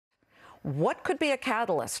What could be a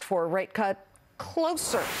catalyst for a rate cut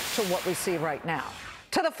closer to what we see right now?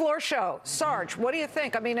 To the floor show. Sarge, what do you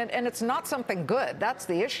think? I mean, and it's not something good. That's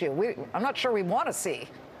the issue. I'm not sure we want to see.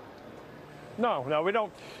 No, we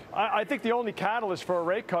don't. I think the only catalyst for a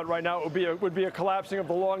rate cut right now would be a collapsing of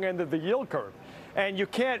the long end of the yield curve. And you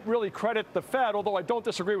can't really credit the Fed, although I don't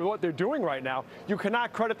disagree with what they're doing right now. You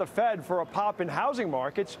cannot credit the Fed for a pop in housing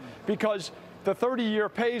markets because the 30-year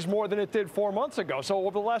pays more than it did 4 months ago. So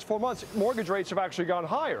over the last 4 months, mortgage rates have actually gone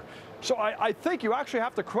higher. So I think you actually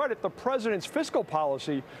have to credit the president's fiscal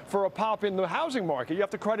policy for a pop in the housing market. You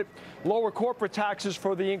have to credit lower corporate taxes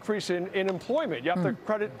for the increase in employment. You have to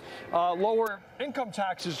credit lower income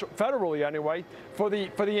taxes, federally anyway, for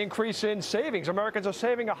the increase in savings. Americans are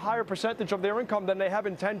saving a higher percentage of their income than they have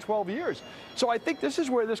in 10, 12 years. So I think this is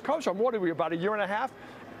where this comes from. What are we, about a year and a half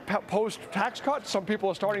post-tax cut? Some people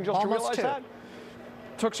are starting just Almost to realize that.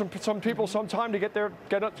 Took some people some time to get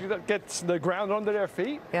the ground under their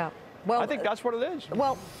feet. Yeah. Well, I think that's what it is.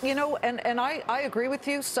 Well, you know, and I agree with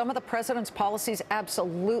you. Some of the president's policies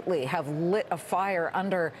absolutely have lit a fire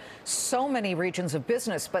under so many regions of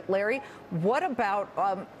business. But, Larry, what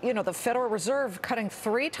about, you know, the Federal Reserve cutting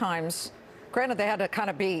 3 times? Granted, they had to kind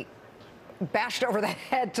of be bashed over the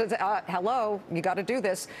head to, hello, you got to do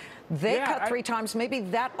this. They cut 3 times. Maybe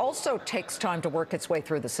that also takes time to work its way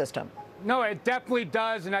through the system. No, it definitely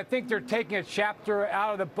does, and I think they're taking a chapter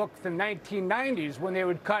out of the book from the 1990s when they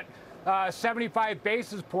would cut 75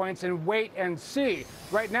 basis points and wait and see.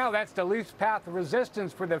 Right now, that's the least path of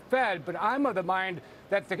resistance for the Fed, but I'm of the mind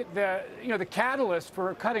that the catalyst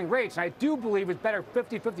for cutting rates, and I do believe it's better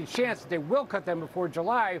 50-50 chance that they will cut them before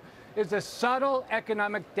July, is the subtle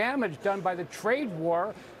economic damage done by the trade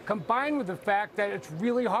war, combined with the fact that it's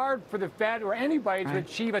really hard for the Fed or anybody to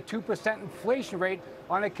achieve a 2% inflation rate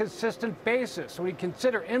on a consistent basis. So we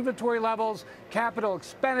consider inventory levels, capital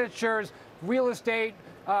expenditures, real estate,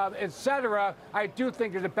 et cetera. I do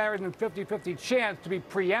think there's a better than 50-50 chance to be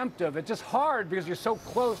preemptive. It's just hard because you're so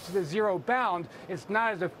close to the zero bound. It's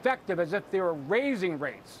not as effective as if they were raising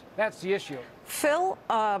rates. That's the issue. Phil,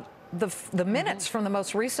 the minutes from the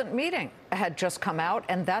most recent meeting had just come out,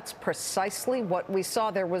 and that's precisely what we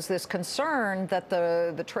saw. There was this concern that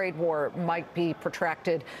the trade war might be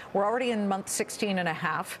protracted. We're already in month 16 and a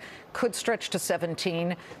half, could stretch to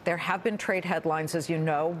 17. There have been trade headlines, as you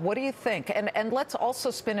know. What do you think? And let's also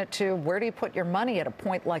spin it to, where do you put your money at a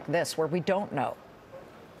point like this where we don't know?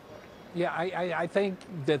 Yeah, I think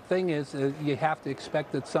the thing is you have to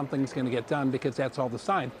expect that something's going to get done because that's all the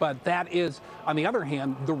signs. But that is, on the other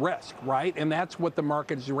hand, the risk, right? And that's what the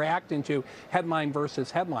market is reacting to, headline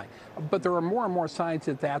versus headline. But there are more and more signs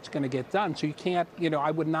that that's going to get done. So you can't, you know,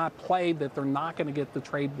 I would not play that they're not going to get the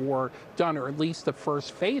trade war done, or at least the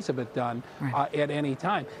first phase of it done at any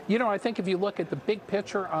time. You know, I think if you look at the big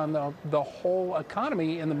picture on the whole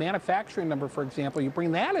economy and the manufacturing number, for example, you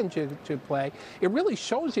bring that into play, it really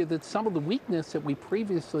shows you that some of the weakness that we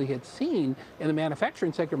previously had seen in the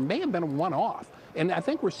manufacturing sector may have been a one-off. And I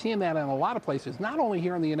think we're seeing that in a lot of places, not only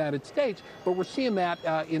here in the United States, but we're seeing that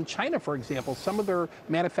in China, for example. Some of their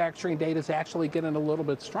manufacturing data is actually getting a little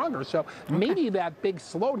bit stronger. So maybe that big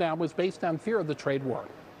slowdown was based on fear of the trade war.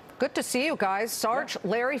 Good to see you guys. Sarge,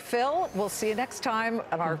 Larry, Phil, we'll see you next time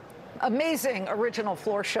on our amazing original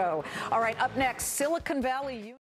floor show. All right, up next, Silicon Valley.